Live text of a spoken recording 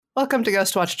Welcome to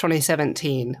Ghostwatch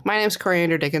 2017. My name is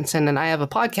Coriander Dickinson, and I have a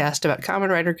podcast about Kamen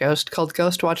Rider Ghost called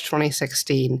Ghostwatch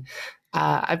 2016.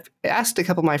 I've asked a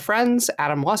couple of my friends,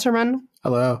 Adam Wasserman.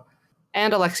 Hello.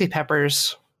 And Alexi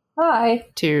Peppers. Hi.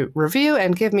 To review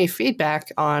and give me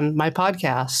feedback on my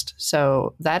podcast.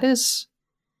 So that is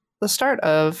the start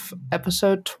of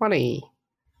episode 20.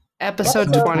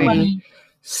 Episode 20,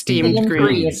 Steamed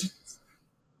Greens.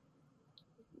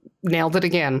 Nailed it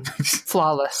again.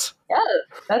 Flawless. Yeah,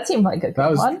 that seemed like a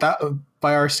good one.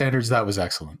 By our standards, that was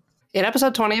excellent. In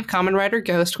episode 20 of Kamen Rider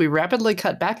Ghost, we rapidly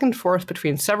cut back and forth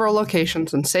between several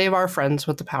locations and save our friends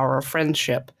with the power of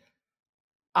friendship.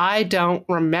 I don't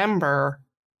remember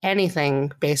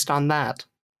anything based on that.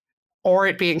 Or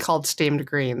it being called Steamed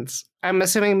Greens. I'm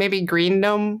assuming maybe Green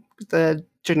Gnome, the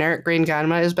generic Green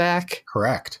Ganma, is back.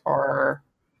 Correct. Or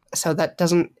so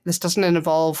this doesn't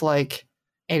involve like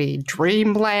any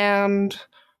Dreamland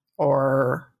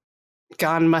or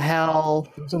Ganma Hell.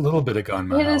 There's a little bit of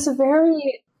Ganma Hell. It is a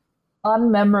very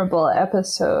unmemorable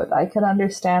episode. I can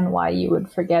understand why you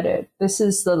would forget it. This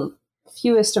is the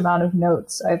fewest amount of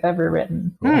notes I've ever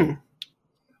written.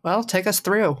 Well, take us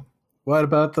through. What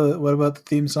about the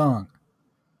theme song?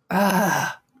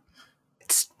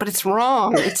 It's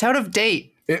wrong. It's out of date.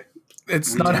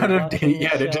 It's not out of date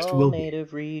yet. It just will be.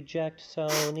 Native reject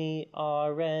Sony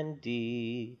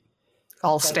R&D.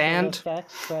 I'll stand.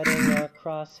 Spreading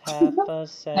across half a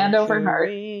century. Hand over heart.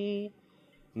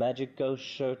 Magic ghost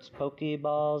shirts,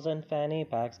 pokeballs, and fanny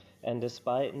packs. And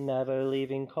despite never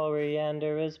leaving,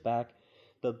 Coriander is back.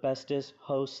 The bestest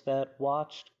host that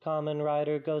watched Kamen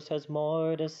Rider Ghost has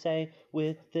more to say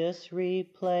with this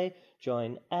replay.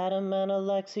 Join Adam and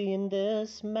Alexi in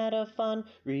this meta fun,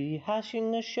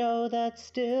 rehashing a show that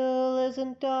still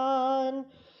isn't done.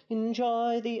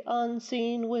 Enjoy the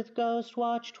unseen with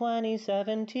Ghostwatch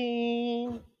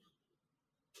 2017.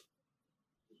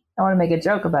 I want to make a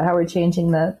joke about how we're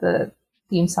changing the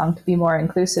theme song to be more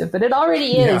inclusive, but it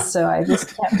already is, so I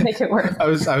just can't make it work. I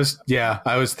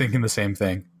was thinking the same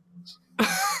thing.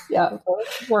 Yeah,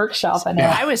 workshop and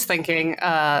I was thinking,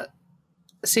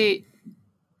 see,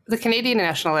 the Canadian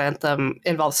national anthem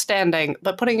involves standing,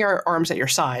 but putting your arms at your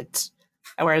sides.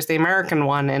 Whereas the American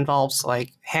one involves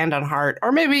like hand on heart,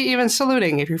 or maybe even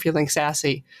saluting if you're feeling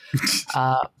sassy.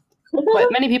 But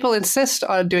many people insist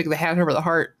on doing the hand over the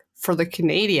heart for the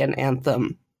Canadian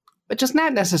anthem, which is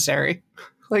not necessary.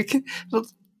 Like,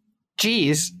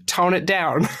 geez, tone it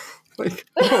down. Like,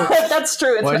 that's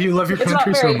true. Why do you love your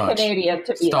country so much? It's not very Canadian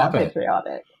to be Stop that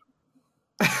patriotic.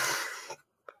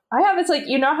 It's like,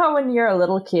 you know how when you're a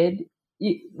little kid,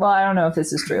 I don't know if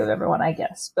this is true of everyone, I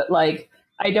guess, but like,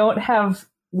 I don't have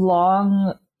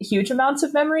huge amounts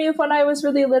of memory of when I was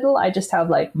really little. I just have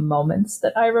like moments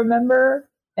that I remember,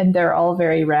 and they're all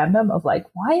very random of like,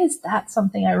 why is that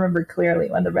something I remember clearly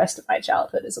when the rest of my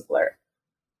childhood is a blur?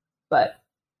 But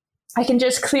I can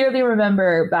just clearly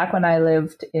remember back when I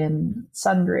lived in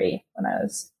Sundre, when I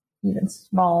was even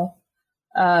small,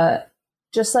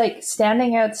 just like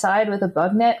standing outside with a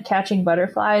bug net, catching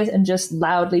butterflies, and just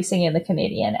loudly singing the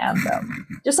Canadian anthem.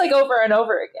 Just like over and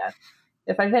over again.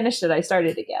 If I finished it, I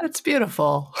started again. That's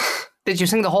beautiful. Did you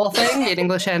sing the whole thing in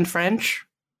English and French?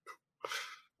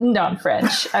 No, in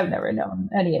French. I've never known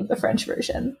any of the French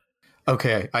version.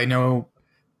 Okay, I know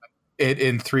it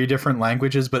in 3 different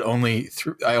languages, but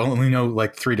I only know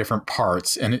like 3 different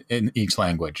parts in each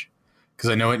language. Because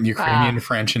I know it in Ukrainian,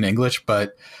 French, and English,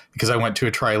 but because I went to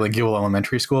a trilingual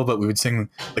elementary school, but we would sing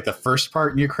like the first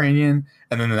part in Ukrainian,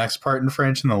 and then the next part in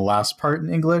French, and the last part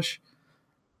in English.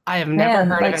 I have never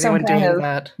heard of anyone doing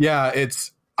that. Yeah,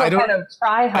 I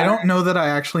don't know that I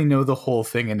actually know the whole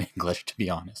thing in English, to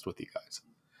be honest with you guys.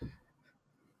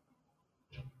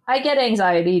 I get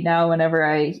anxiety now whenever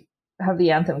I have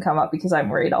the anthem come up because I'm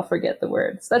worried I'll forget the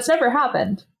words. That's never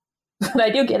happened. But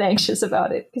I do get anxious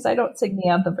about it because I don't sing the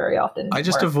anthem very often anymore. I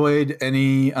just avoid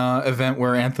any event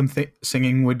where anthem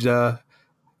singing would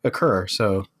occur.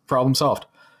 So problem solved.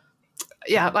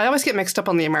 Yeah, I always get mixed up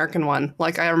on the American one.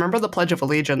 Like, I remember the Pledge of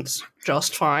Allegiance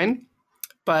just fine,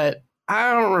 but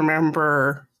I don't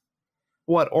remember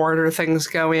what order things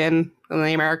go in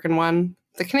the American one.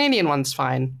 The Canadian one's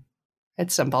fine.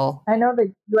 It's simple. I know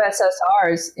the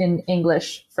USSR's in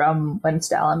English from when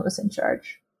Stalin was in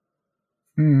charge.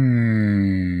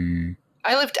 I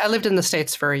lived in the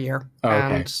States for a year. Oh,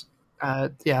 okay.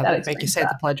 And they make you say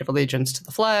the Pledge of Allegiance to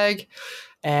the flag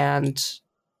and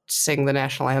sing the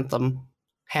national anthem,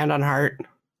 hand on heart.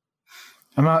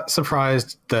 I'm not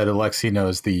surprised that Alexi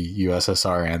knows the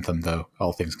USSR anthem, though,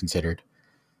 all things considered.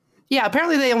 Yeah,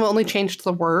 apparently they only changed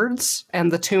the words,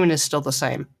 and the tune is still the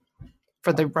same.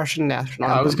 for the Russian national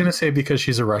I was anthem. going to say because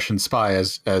she's a Russian spy,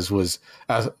 as was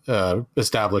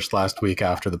established last week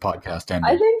after the podcast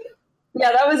ended. I think,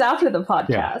 yeah, that was after the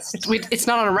podcast. It's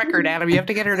not on record, Adam. You have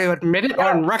to get her to admit it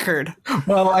on record.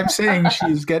 Well, I'm saying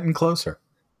she's getting closer.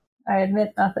 I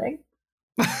admit nothing.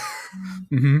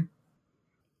 Mm-hmm.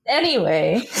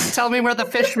 Anyway. Tell me where the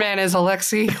fish man is,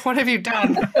 Alexi. What have you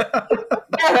done?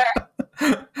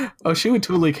 Oh, she would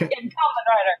totally... In Kamen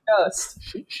Rider Ghost.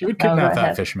 She would kidnap go that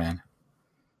ahead. fish man.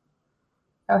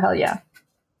 Oh, hell yeah.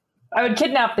 I would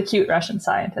kidnap the cute Russian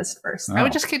scientist first. Oh. I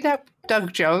would just kidnap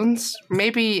Doug Jones,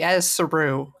 maybe as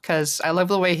Saru, because I love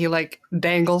the way he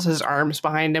dangles his arms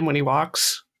behind him when he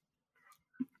walks.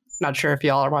 Not sure if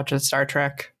y'all are watching Star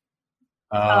Trek.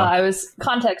 I was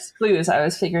context clues. I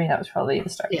was figuring that was probably the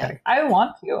Star Trek. I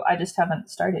want to. I just haven't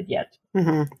started yet.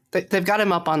 Mm-hmm. They've got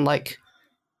him up on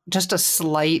just a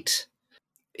slight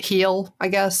heel, I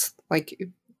guess,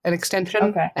 an extension.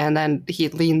 Okay. And then he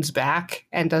leans back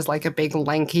and does a big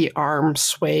lanky arm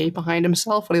sway behind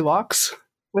himself when he walks.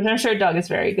 Which I'm sure Doug is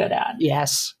very good at.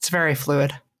 Yes, it's very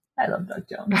fluid. I love Doug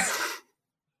Jones.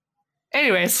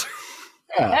 Anyways.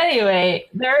 Yeah. Anyway,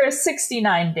 there are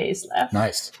 69 days left.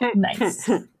 Nice. Nice.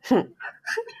 And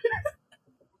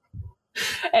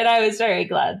I was very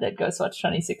glad that Ghostwatch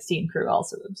 2016 crew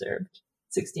also observed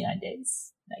 69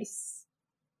 days. Nice.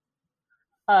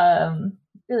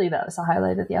 Really, that was the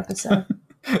highlight of the episode.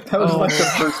 That was the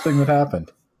first thing that happened.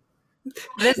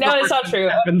 No, it's not true.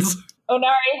 Happens.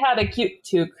 Onari had a cute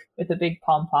toque with a big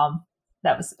pom-pom.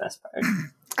 That was the best part.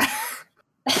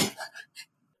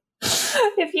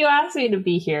 If you ask me to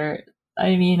be here,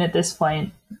 I mean, at this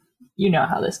point, you know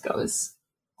how this goes.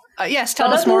 Yes,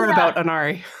 tell us more about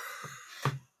Onari.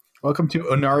 Welcome to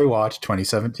Onari Watch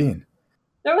 2017.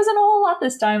 There wasn't a whole lot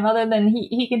this time, other than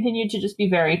he continued to just be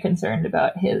very concerned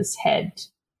about his head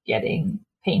getting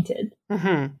painted.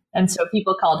 Mm-hmm. And so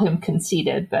people called him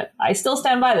conceited, but I still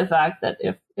stand by the fact that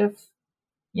if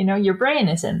your brain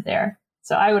isn't there.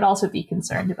 So I would also be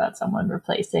concerned about someone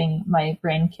replacing my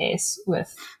brain case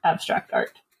with abstract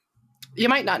art. You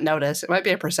might not notice. It might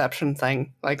be a perception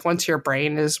thing. Once your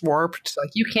brain is warped,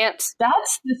 you can't...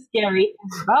 That's the scary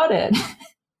thing about it.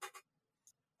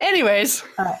 Anyways.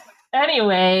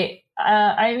 Anyway,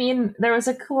 I mean, there was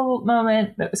a cool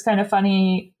moment that was kind of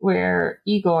funny where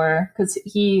Igor, because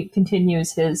he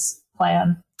continues his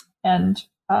plan and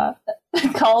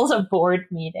calls a board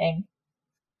meeting.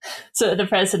 So the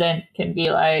president can be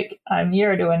like, I'm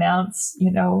here to announce,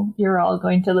 you're all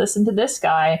going to listen to this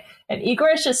guy. And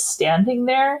Igor is just standing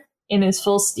there in his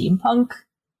full steampunk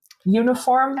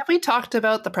uniform. Have we talked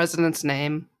about the president's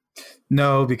name?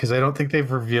 No, because I don't think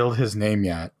they've revealed his name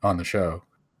yet on the show.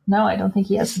 No, I don't think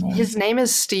he has a name. His name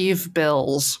is Steve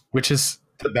Bills. Which is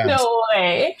the best. No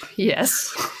way.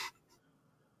 Yes.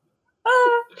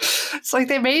 It's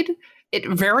they made it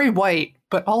very white,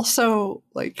 but also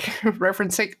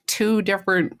referencing two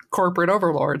different corporate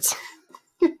overlords.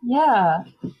 Yeah.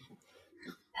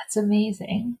 That's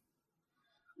amazing.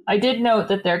 I did note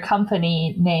that their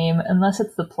company name, unless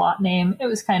it's the plot name, it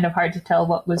was kind of hard to tell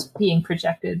what was being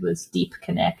projected, was Deep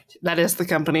Connect. That is the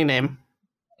company name.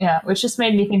 Yeah, which just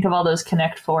made me think of all those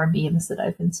Connect 4 memes that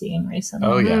I've been seeing recently.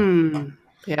 Oh, yeah.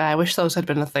 Yeah, I wish those had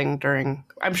been a thing during...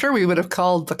 I'm sure we would have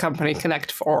called the company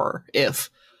Connect 4 if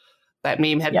that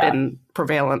meme had been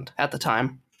prevalent at the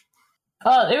time.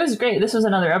 Oh, it was great. This was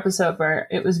another episode where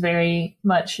it was very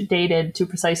much dated to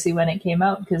precisely when it came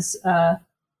out, because the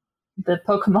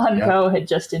Pokemon Go had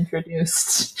just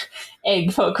introduced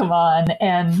Egg Pokemon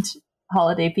and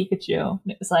Holiday Pikachu.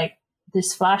 And it was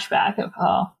this flashback of,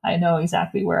 I know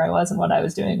exactly where I was and what I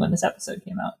was doing when this episode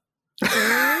came out.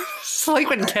 It's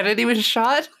when Kennedy was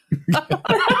shot? What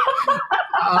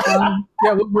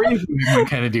were you doing when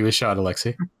Kennedy was shot,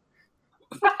 Alexi?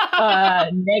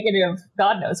 Negative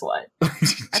God knows what.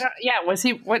 Was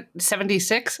he,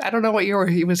 76? I don't know what year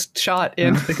he was shot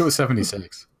in. I think it was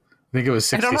 76. I think it was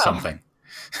 60-something.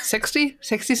 60?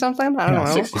 60-something? I don't know.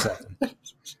 60-something.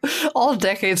 All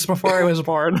decades before I was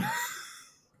born.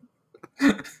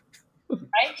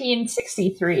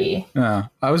 1963. Yeah,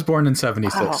 I was born in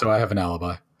 76, so I have an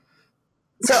alibi.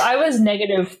 So I was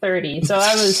negative 30. So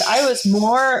I was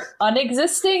more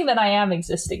unexisting than I am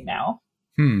existing now.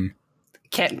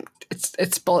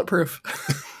 It's bulletproof.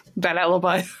 That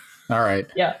alibi. All right.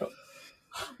 Yeah.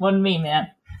 One me, man.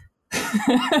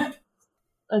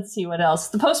 Let's see what else.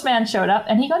 The postman showed up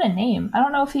and he got a name. I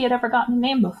don't know if he had ever gotten a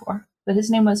name before, but his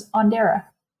name was Ondera.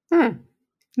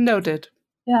 Noted.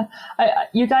 Yeah.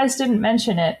 You guys didn't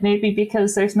mention it, maybe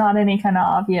because there's not any kind of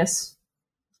obvious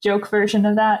joke version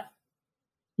of that,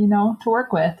 to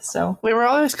work with. So we were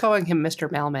always calling him Mr.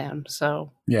 Mailman,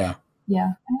 so. Yeah. Yeah.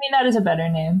 I mean, that is a better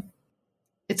name.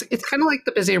 It's kind of like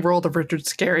the busy world of Richard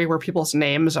Scarry, where people's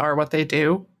names are what they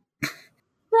do.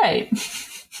 Right.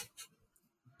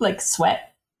 Like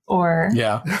Sweat or...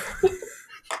 Yeah.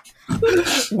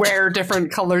 Wear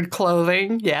different colored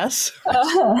clothing, yes.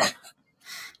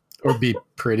 Or be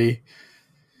pretty.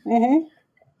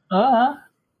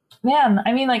 Man,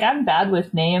 I mean, like, I'm bad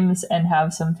with names and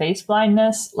have some face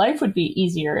blindness. Life would be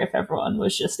easier if everyone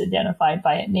was just identified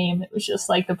by a name that was just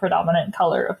like the predominant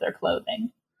color of their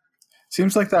clothing.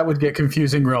 Seems like that would get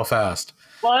confusing real fast.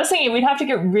 Well, I was thinking we'd have to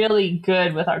get really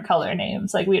good with our color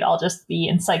names. Like, we'd all just be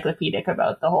encyclopedic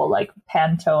about the whole, like,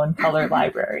 Pantone color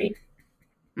library.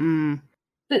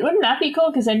 But wouldn't that be cool?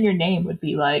 Because then your name would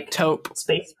be, like... Taupe.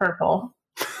 Space purple.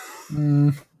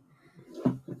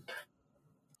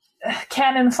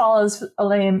 Canon follows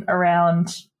Elaine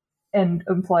around and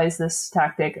employs this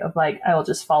tactic of, like, I will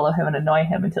just follow him and annoy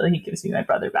him until he gives me my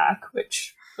brother back,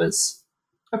 which was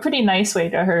a pretty nice way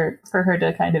for her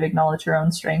to kind of acknowledge her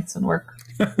own strengths and work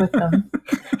with them.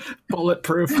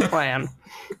 Bulletproof plan.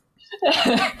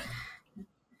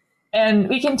 And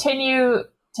we continue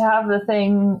to have the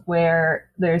thing where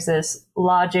there's this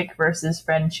logic versus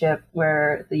friendship,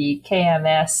 where the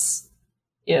KMS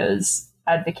is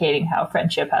advocating how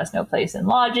friendship has no place in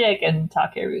logic, and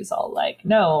Takeru's all like,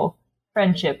 no,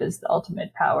 friendship is the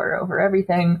ultimate power over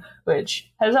everything, which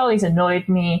has always annoyed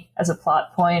me as a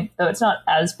plot point, though it's not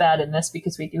as bad in this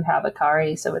because we do have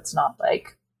Akari, so it's not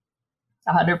like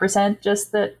 100%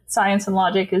 just that science and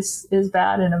logic is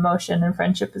bad and emotion and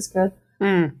friendship is good.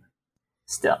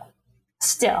 Still.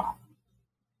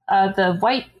 The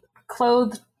white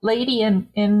clothed lady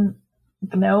in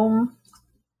Gnome,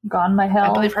 Gone My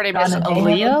Hell. I believe her name is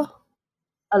Aaliyah.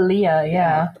 Aaliyah,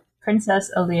 yeah.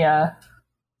 Princess Aaliyah.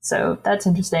 So that's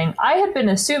interesting. I had been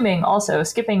assuming also,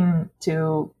 skipping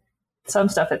to some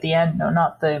stuff at the end, no,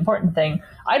 not the important thing.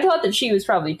 I thought that she was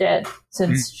probably dead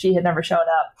since she had never shown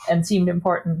up and seemed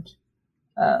important.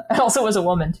 And also was a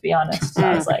woman, to be honest. So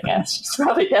I was like, yeah, she's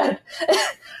probably dead.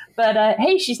 But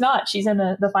hey, she's not. She's in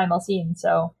the final scene.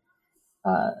 So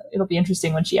it'll be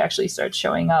interesting when she actually starts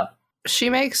showing up.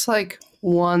 She makes like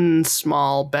one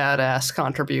small badass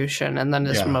contribution and then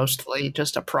is mostly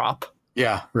just a prop.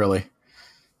 Yeah, really.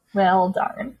 Well,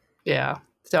 darn. Yeah.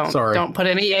 Don't put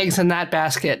any eggs in that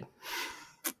basket.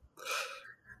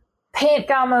 Paint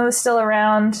Gamo is still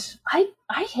around.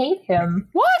 I hate him.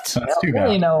 What? I don't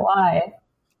really know why.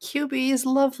 QB is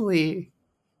lovely.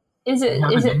 Is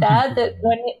it bad that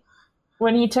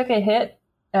when he took a hit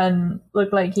and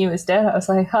looked like he was dead, I was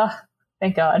like,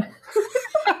 thank God.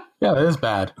 Yeah, it is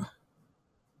bad.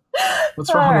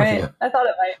 What's wrong with you? I thought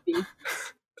it might be.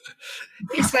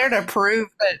 He's there to prove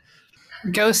that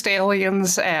ghost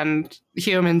aliens and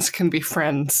humans can be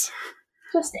friends.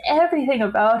 Just everything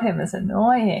about him is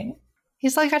annoying.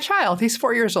 He's like a child. He's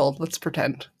 4 years old. Let's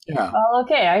pretend. Yeah. Well,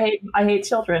 okay. I hate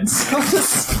children. So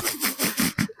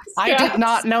I did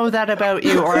not know that about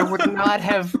you, or I would not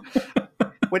have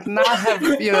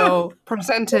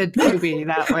presented QB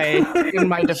that way in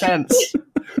my defense.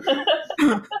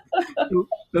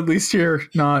 At least you're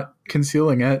not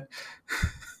concealing it.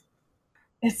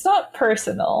 It's not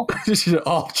personal. Just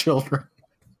all children.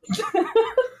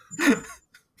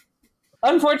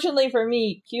 Unfortunately for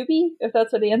me, QB, if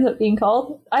that's what he ends up being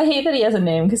called. I hate that he has a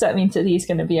name because that means that he's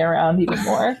going to be around even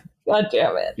more. God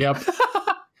damn it. Yep.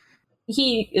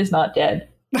 He is not dead,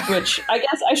 which I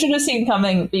guess I should have seen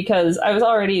coming because I was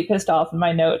already pissed off in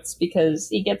my notes because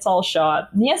he gets all shot.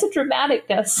 And he has a dramatic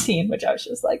death scene, which I was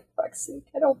just like, fuck's sake,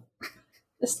 I don't...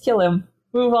 Just kill him.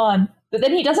 Move on. But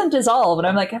then he doesn't dissolve, and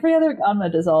I'm like, every other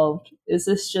Ganma dissolved. Is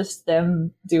this just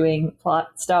them doing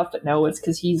plot stuff? But no, it's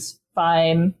because he's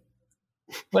fine.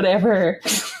 Whatever.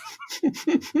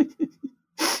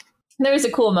 There was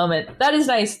a cool moment. That is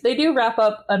nice. They do wrap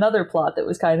up another plot that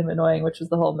was kind of annoying, which was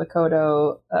the whole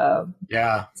Makoto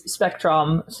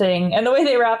Spectrum thing. And the way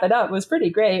they wrap it up was pretty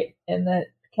great, in that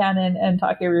Kanon and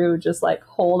Takeru just like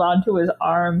hold onto his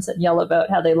arms and yell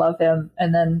about how they love him,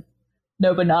 and then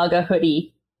Nobunaga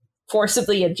Hoodie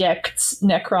forcibly ejects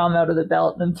Necrom out of the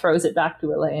belt and throws it back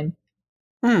to Elaine.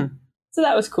 So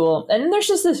that was cool. And then there's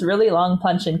just this really long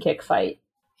punch and kick fight.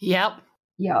 Yep.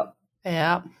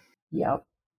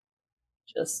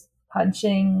 Just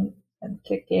punching and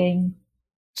kicking.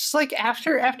 Just like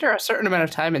after a certain amount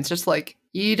of time, it's just like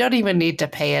you don't even need to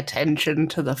pay attention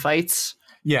to the fights.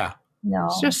 Yeah. No.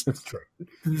 It's just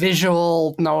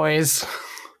visual noise.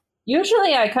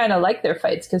 Usually I kind of like their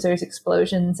fights because there's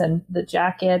explosions and the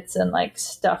jackets and like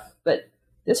stuff, but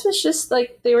this was just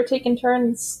like they were taking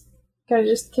turns kind of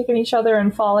just kicking each other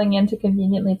and falling into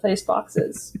conveniently placed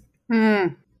boxes.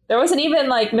 There There wasn't even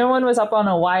like no one was up on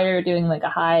a wire doing like a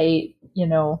high,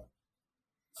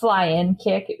 fly-in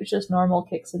kick. It was just normal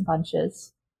kicks and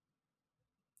punches.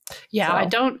 Yeah,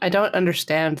 so. I don't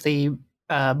understand the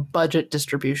budget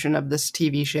distribution of this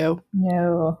TV show.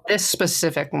 No. This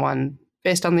specific one,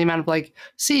 based on the amount of like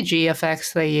CG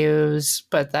effects they use,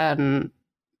 but then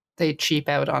they cheap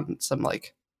out on some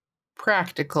like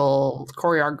practical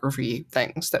choreography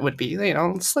things that would be,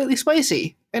 slightly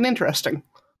spicy and interesting.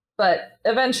 But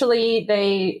eventually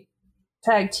they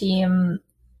tag team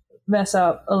mess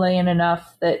up Elaine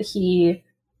enough that he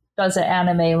does an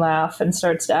anime laugh and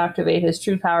starts to activate his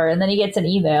true power, and then he gets an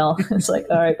email. It's like,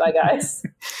 all right, bye guys.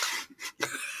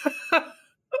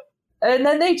 And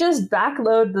then they just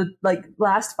backload the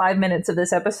last 5 minutes of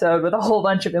this episode with a whole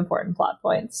bunch of important plot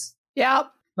points. Yeah.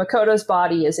 Makoto's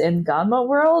body is in Ganma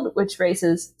World, which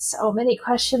raises so many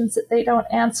questions that they don't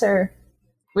answer.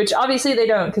 Which obviously they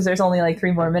don't, because there's only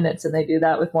 3 more minutes and they do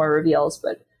that with more reveals.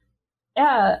 But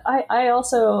yeah, I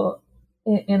also,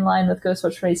 in line with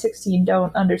Ghostwatch 2016,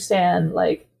 don't understand,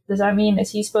 does that mean,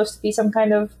 is he supposed to be some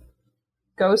kind of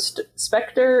ghost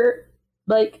specter,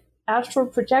 astral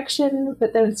projection?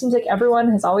 But then it seems like everyone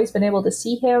has always been able to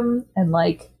see him, and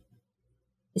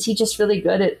is he just really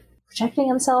good at projecting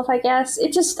himself, I guess?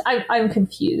 I'm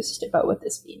confused about what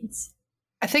this means.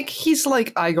 I think he's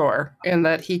like Igor in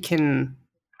that he can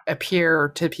appear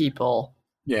to people.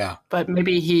 Yeah. But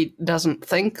maybe he doesn't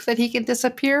think that he can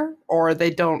disappear, or they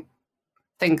don't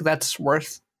think that's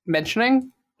worth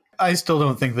mentioning. I still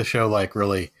don't think the show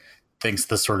really thinks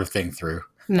this sort of thing through.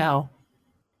 No.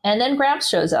 And then Gramps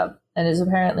shows up and is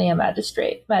apparently a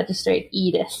magistrate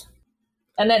Edith.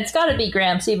 And then it's got to be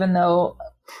Gramps, even though,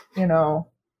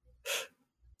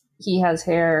 he has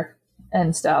hair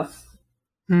and stuff.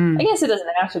 I guess it doesn't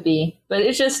have to be, but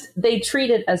it's just they treat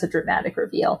it as a dramatic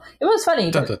reveal. It was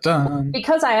funny dun, dun, dun.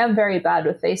 Because I am very bad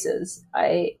with faces.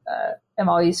 I am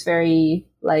always very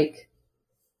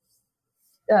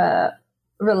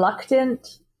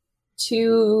reluctant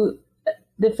to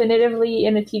definitively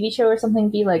in a TV show or something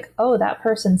be like, oh, that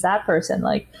person's that person,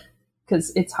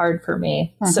 because it's hard for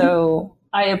me. Mm-hmm. So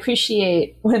I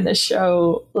appreciate when the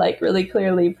show really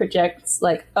clearly projects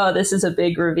oh, this is a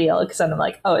big reveal, because then I'm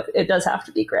like, oh, it does have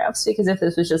to be Gramps, because if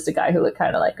this was just a guy who looked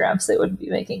kind of like Gramps, they wouldn't be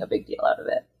making a big deal out of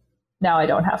it. Now I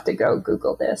don't have to go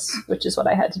Google this, which is what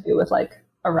I had to do with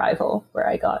Arrival, where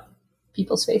I got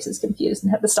people's faces confused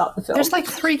and had to stop the film. There's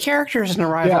 3 characters in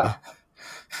Arrival.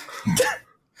 Yeah.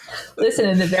 Listen,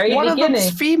 in the very one beginning, of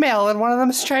them's female and one of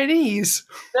them's Chinese.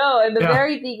 No, in the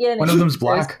very beginning, one of them's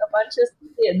black. There's a bunch of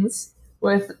kids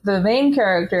with the main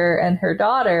character and her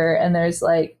daughter, and there's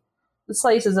the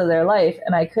slices of their life,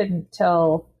 and I couldn't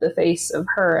tell the face of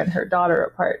her and her daughter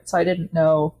apart, so I didn't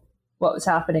know what was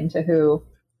happening to who.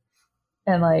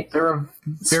 And they're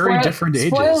very different ages.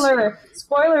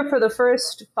 Spoiler for the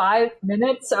first 5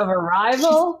 minutes of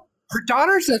Arrival. Her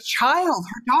daughter's a child.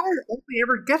 Her daughter only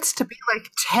ever gets to be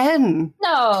 10.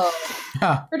 No.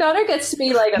 Yeah. Her daughter gets to be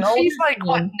an old. She's what,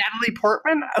 Natalie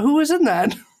Portman? Who was in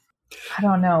that? I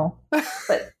don't know.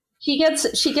 But she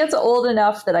gets old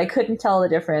enough that I couldn't tell the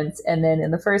difference, and then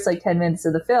in the first 10 minutes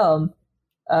of the film,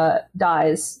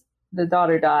 dies. The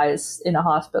daughter dies in a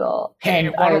hospital. Hey,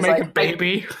 and want to make a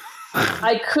baby?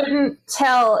 I couldn't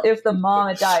tell if the mom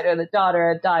had died or the daughter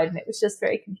had died, and it was just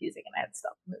very confusing, and I had to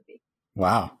stop the movie.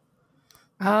 Wow.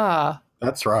 Ah.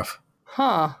 That's rough.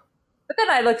 Huh. But then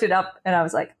I looked it up, and I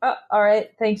was like, oh, all right,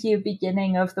 thank you,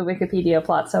 beginning of the Wikipedia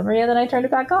plot summary, and then I turned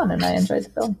it back on, and I enjoyed the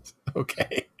film.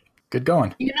 Okay. Good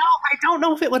going. I don't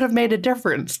know if it would have made a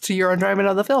difference to your enjoyment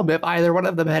of the film if either one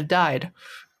of them had died.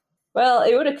 Well,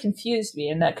 it would have confused me,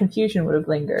 and that confusion would have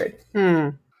lingered.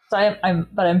 So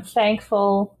I'm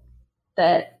thankful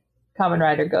that Kamen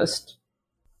Rider Ghost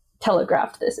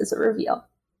telegraphed this as a reveal.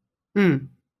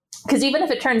 Because even if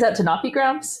it turns out to not be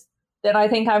Gramps, then I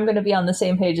think I'm going to be on the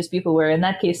same page as people where in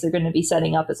that case they're going to be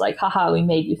setting up as haha, we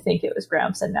made you think it was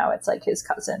Gramps, and now it's his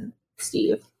cousin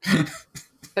Steve.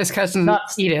 His cousin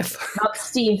Edith. Not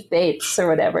Steve Bates or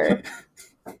whatever.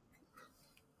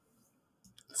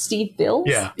 Steve Bills?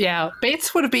 Yeah,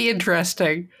 Bates would be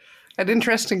interesting. An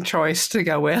interesting choice to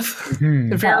go with.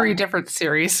 Mm-hmm. A very different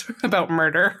series about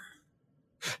murder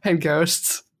and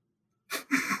ghosts.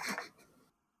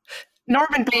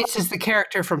 Norman Bates is the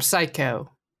character from Psycho.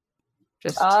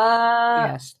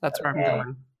 Yes, that's where I'm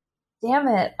going. Damn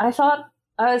it. I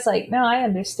was no, I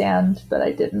understand, but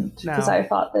I didn't. Because I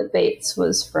thought that Bates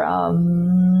was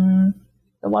from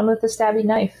the one with the stabby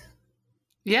knife.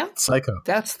 Yeah. Psycho.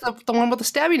 That's the one with the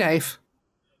stabby knife.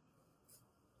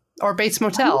 Or Bates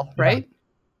Motel, right?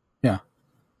 Yeah.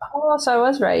 Oh, so I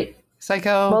was right.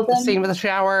 Psycho, the scene with the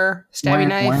shower, stabby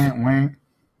knife.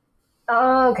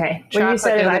 Oh, okay. When you Chocolate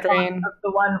said it, in the I thought Drain. of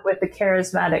the one with the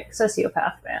charismatic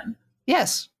sociopath man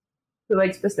Yes. who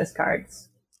likes business cards.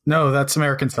 No, that's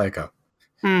American Psycho.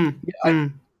 Hmm. Yeah,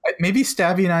 maybe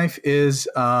Stabby Knife is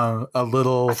a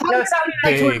little. I thought No, it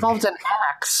Stabby was Knife- involved in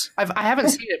axe. I haven't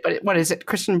seen it, but what is it?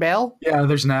 Christian Bale? Yeah,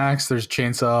 there's an axe, there's a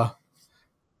chainsaw.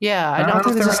 Yeah, I don't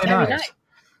think know there's if a they're really Stabby knives.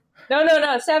 Knife.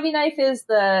 No. Savvy Knife is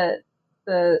the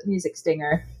music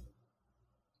stinger.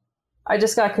 I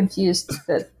just got confused.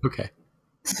 Okay.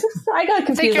 I got I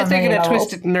confused. think you're on thinking many of levels.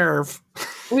 Twisted Nerve.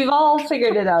 We've all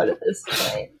figured it out at this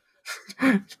point.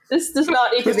 This does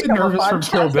not need to Twisted become a Nerve is from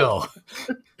podcast. Kill Bill.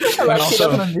 Like, And she also-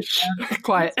 doesn't understand.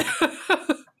 Quiet.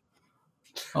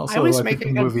 Also, I was like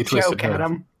making the a movie Twisted joke, Nerve.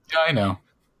 Adam. Yeah, I know.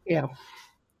 Yeah.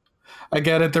 I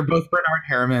get it. They're both Bernard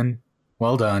Herrmann.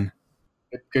 Well done.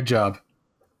 Good job.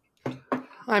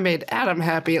 I made Adam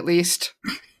happy at least.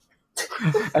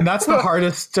 And that's the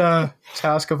hardest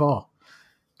task of all.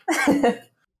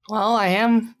 Well, I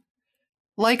am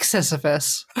like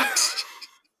Sisyphus.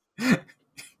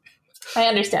 I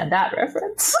understand that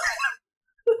reference.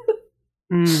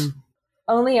 Hmm.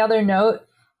 Only other note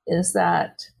is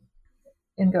that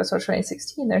in Ghostwatch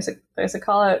 2016, there's a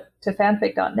call out to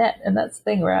fanfic.net, and that's the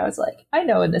thing where I was like, I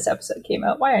know when this episode came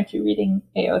out, why aren't you reading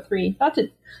AO3? Not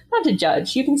to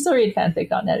judge. You can still read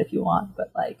fanfic.net if you want,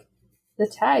 but like the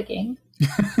tagging.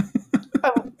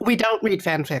 Oh, we don't read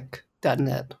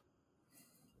fanfic.net.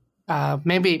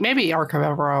 Maybe Archive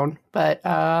of Our Own, but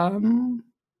I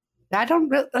don't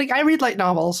really, like. I read light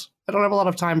novels. I don't have a lot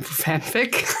of time for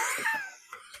fanfic.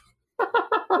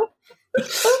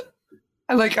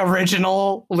 I like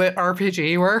original lit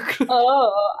RPG work.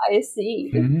 Oh, I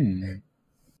see. Mm.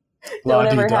 Don't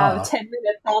ever La-di-da. have 10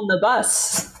 minutes on the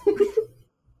bus.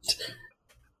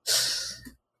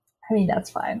 I mean, that's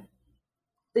fine.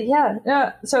 But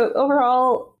yeah. So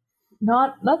overall,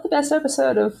 not the best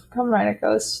episode of Kamen Rider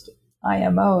Ghost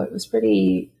IMO. It was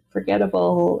pretty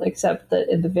forgettable, except that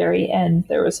in the very end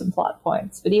there were some plot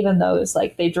points. But even those,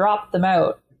 like, they dropped them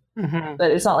out, Mm-hmm.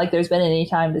 but it's not like there's been any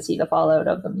time to see the fallout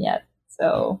of them yet.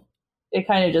 So it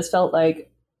kind of just felt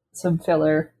like some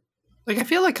filler. Like, I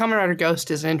feel like Kamen Rider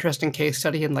Ghost is an interesting case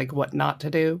study in like what not to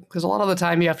do, because a lot of the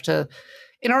time you have to,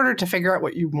 in order to figure out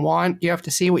what you want, you have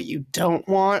to see what you don't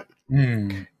want.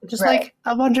 Mm. Just Right. like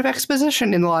a bunch of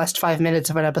exposition in the last 5 minutes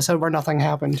of an episode where nothing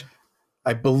happened.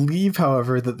 I believe,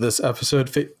 however, that this episode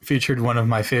featured one of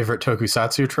my favorite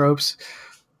tokusatsu tropes,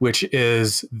 which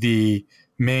is the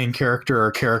main character or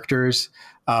characters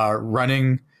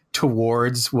running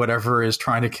towards whatever is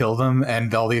trying to kill them,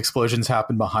 and all the explosions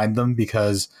happen behind them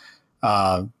because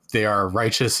they are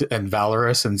righteous and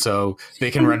valorous, and so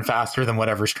they can run faster than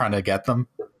whatever's trying to get them,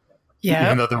 Yeah.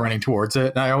 even though they're running towards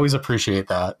it. And I always appreciate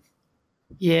that.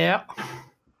 Yeah.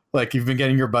 Like, you've been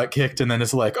getting your butt kicked, and then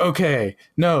it's like, okay,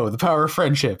 no, the power of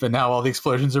friendship, and now all the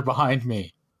explosions are behind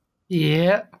me.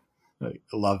 Yeah. I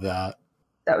love that.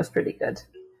 That was pretty good.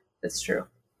 It's true.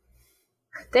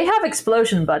 They have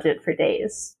explosion budget for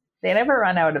days. They never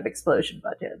run out of explosion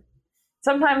budget.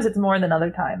 Sometimes it's more than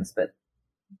other times, but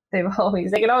they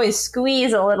can always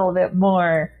squeeze a little bit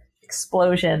more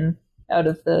explosion out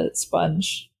of the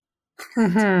sponge.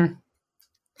 Mm-hmm.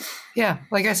 Yeah.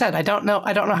 Like I said, I don't know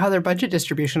how their budget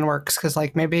distribution works, because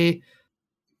like maybe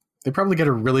They probably get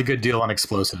a really good deal on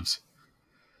explosives.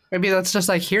 that's just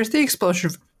like, here's the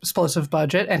explosive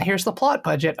budget and here's the plot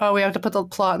budget. Oh, we have to put the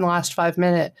plot in the last 5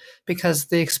 minutes because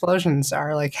the explosions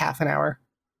are like half an hour.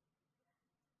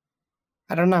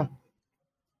 I don't know.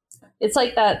 It's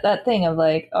like that thing of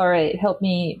like, all right, help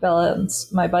me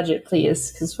balance my budget,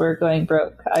 please, because we're going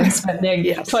broke. I'm spending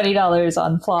Yes. $20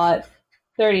 on plot,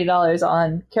 $30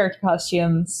 on character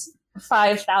costumes,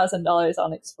 $5,000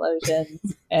 on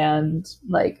explosions, and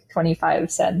like 25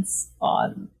 cents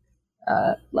on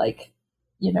like,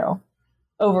 you know,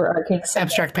 overarching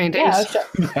Abstract paintings. Yeah,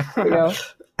 abstract. There you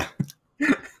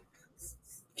go.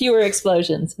 Fewer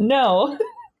explosions. No.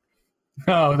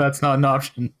 No, that's not an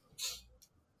option.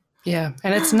 Yeah,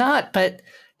 and it's not, but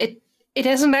it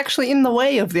isn't actually in the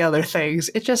way of the other things.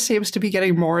 It just seems to be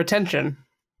getting more attention.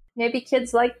 Maybe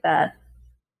kids like that.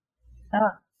 Oh,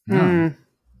 Hmm.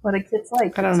 what do kids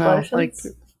like? I don't know. Like,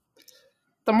 Explosions?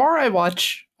 the more I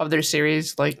watch other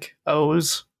series like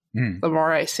O's, Mm, the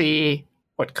more I see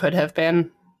what could have been,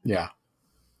 yeah.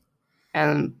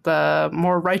 and the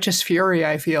more righteous fury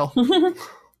I feel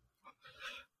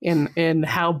in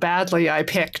how badly I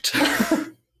picked.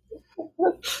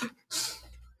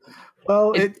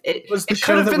 Well, It was the it show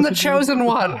could have that been the was chosen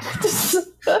one.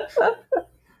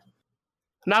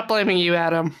 Not blaming you,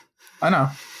 Adam. I know.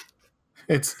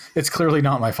 It's clearly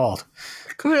not my fault.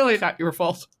 Clearly not your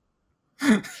fault.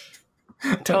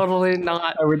 Totally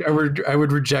not. I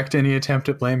would reject any attempt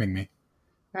at blaming me.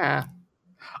 Yeah.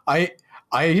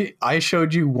 I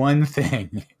showed you one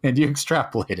thing and you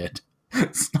extrapolated.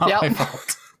 It's not my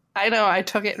fault. I know. I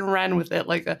took it and ran with it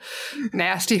like a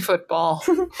nasty football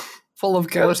full of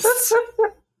ghosts.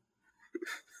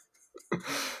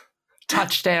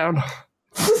 Touchdown.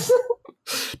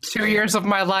 2 years of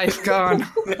my life gone.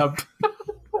 Yep.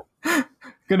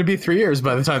 Going to be 3 years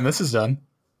by the time this is done.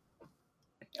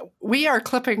 We are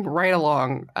clipping right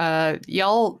along.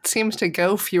 Y'all seems to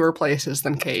go fewer places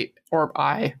than Kate or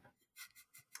I.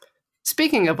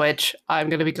 Speaking of which, I'm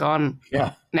going to be gone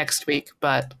next week,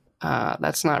 but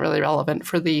that's not really relevant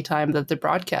for the time that the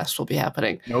broadcast will be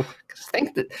happening. Nope. I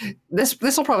think that this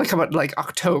will probably come out like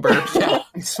October. I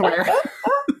swear.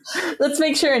 Let's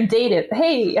make sure and date it.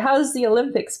 Hey, how's the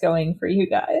Olympics going for you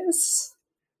guys?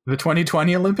 The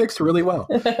 2020 Olympics really well.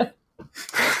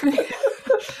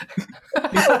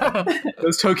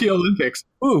 Those Tokyo Olympics.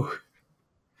 Ooh.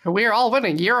 We're all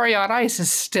winning. Yuri on Ice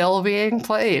is still being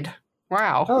played.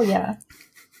 Wow. Oh, yeah.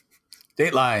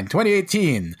 Dateline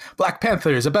 2018. Black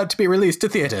Panther is about to be released to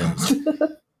theaters.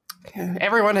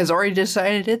 Everyone has already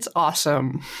decided it's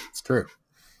awesome. It's true.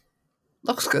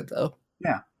 Looks good, though.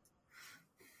 Yeah.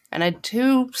 And I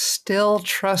do still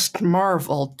trust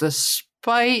Marvel,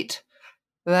 despite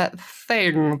that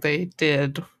thing they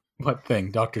did. What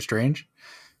thing? Doctor Strange?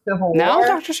 No,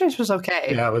 Doctor Strange was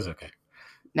okay. Yeah, it was okay.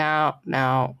 Now,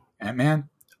 Ant-Man?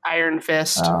 Iron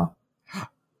Fist.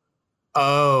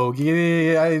 Oh,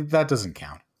 yeah, that doesn't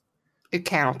count. It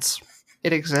counts.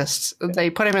 It exists. They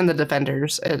put him in the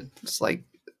Defenders. It's like...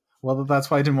 Well, that's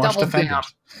why I didn't watch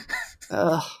Defenders.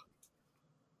 Ugh.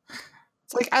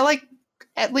 It's like, I like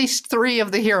at least 3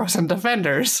 of the heroes in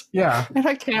Defenders. Yeah. And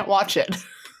I can't watch it.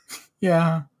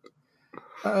 Yeah.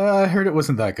 I heard it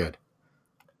wasn't that good.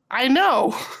 I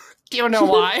know. Do you know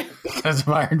why? Because of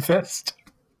Iron Fist.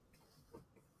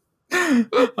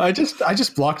 I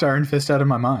just blocked Iron Fist out of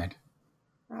my mind.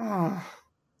 Oh.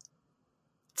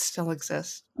 It still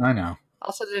exists. I know.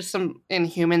 Also, there's some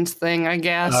Inhumans thing, I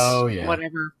guess. Oh, yeah.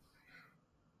 Whatever.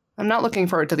 I'm not looking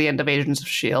forward to the end of Agents of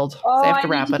S.H.I.E.L.D. Oh, they have to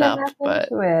wrap it up, but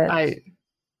I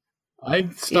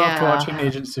stopped watching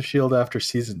Agents of S.H.I.E.L.D. after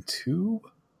season 2.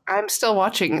 I'm still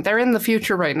watching. They're in the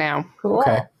future right now. Cool.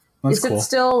 Okay. That's Is it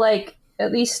still, like,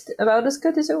 at least about as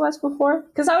good as it was before?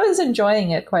 Because I was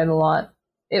enjoying it quite a lot.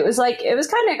 It was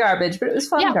kind of garbage, but it was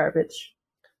fun garbage.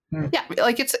 Yeah,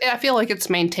 like I feel like it's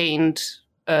maintained,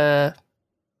 I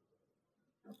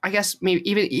guess maybe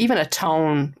even a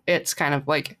tone. It's kind of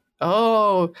like,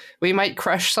 oh, we might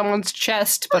crush someone's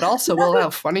chest, but also we'll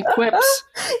have funny quips.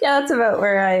 Yeah, that's about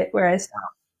where I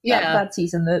stopped. Yeah, that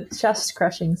season, the chest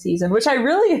crushing season, which I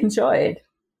really enjoyed.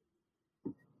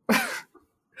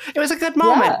 It was a good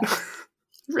moment. Yeah.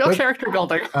 Real character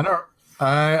building.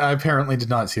 I apparently did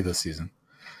not see this season.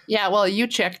 Yeah, well, you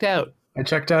checked out. I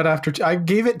checked out after... I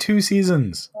gave it 2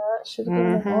 seasons. Should have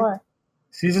given it more.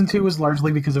 Season 2 was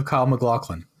largely because of Kyle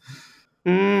MacLachlan.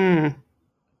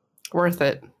 Worth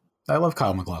it. I love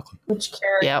Kyle MacLachlan. Which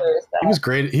character is that? He was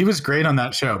great. He was great on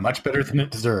that show. Much better than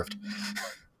it deserved.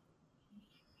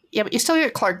 Yeah, but you still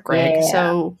get Clark Gregg,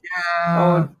 so...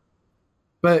 Yeah.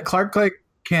 But Clark Gregg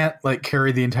can't,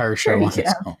 carry the entire show on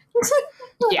its own.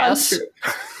 Yes.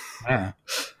 Yeah.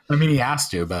 I mean, he has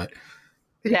to, but...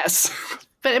 Yes.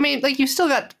 But, I mean, you still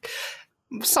got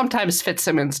sometimes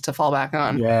Fitzsimmons to fall back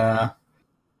on. Yeah.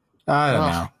 I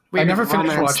don't know. I never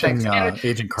finished watching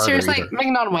Agent Carter seriously, either.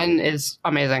 Ming-Na Wen is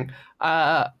amazing.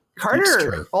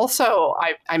 Carter, also,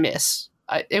 I miss.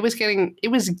 It was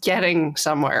getting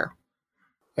somewhere.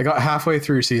 I got halfway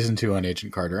through season 2 on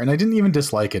Agent Carter, and I didn't even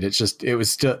dislike it. It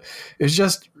was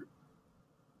just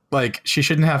she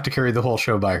shouldn't have to carry the whole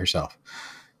show by herself.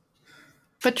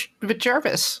 But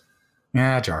Jarvis.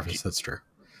 Yeah, Jarvis, that's true.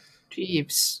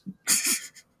 Jeeves.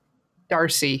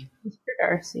 Darcy. Mr.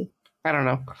 Darcy. I don't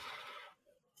know.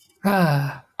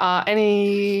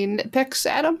 Any nitpicks,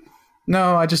 Adam?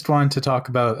 No, I just wanted to talk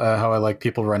about how I like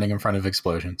people running in front of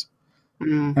explosions.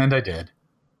 And I did.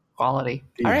 Quality.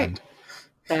 All right.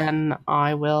 Then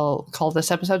I will call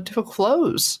this episode to a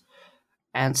close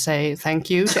and say thank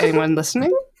you to anyone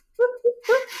listening.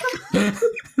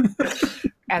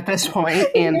 At this point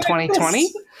in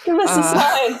 2020. Give us a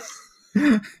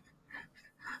sign.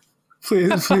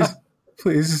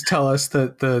 Please tell us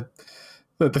that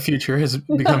the future has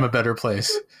become a better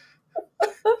place.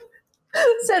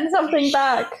 Send something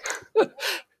back.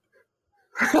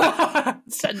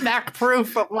 Send back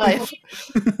proof of life.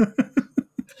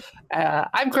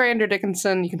 I'm Coriander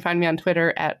Dickinson. You can find me on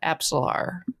Twitter at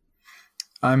Absolar.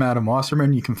 I'm Adam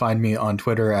Wasserman. You can find me on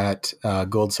Twitter at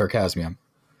Gold Sarcasmium.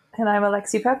 And I'm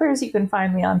Alexi Peppers. You can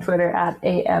find me on Twitter at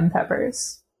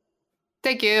ampeppers.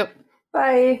 Thank you.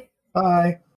 Bye. Bye.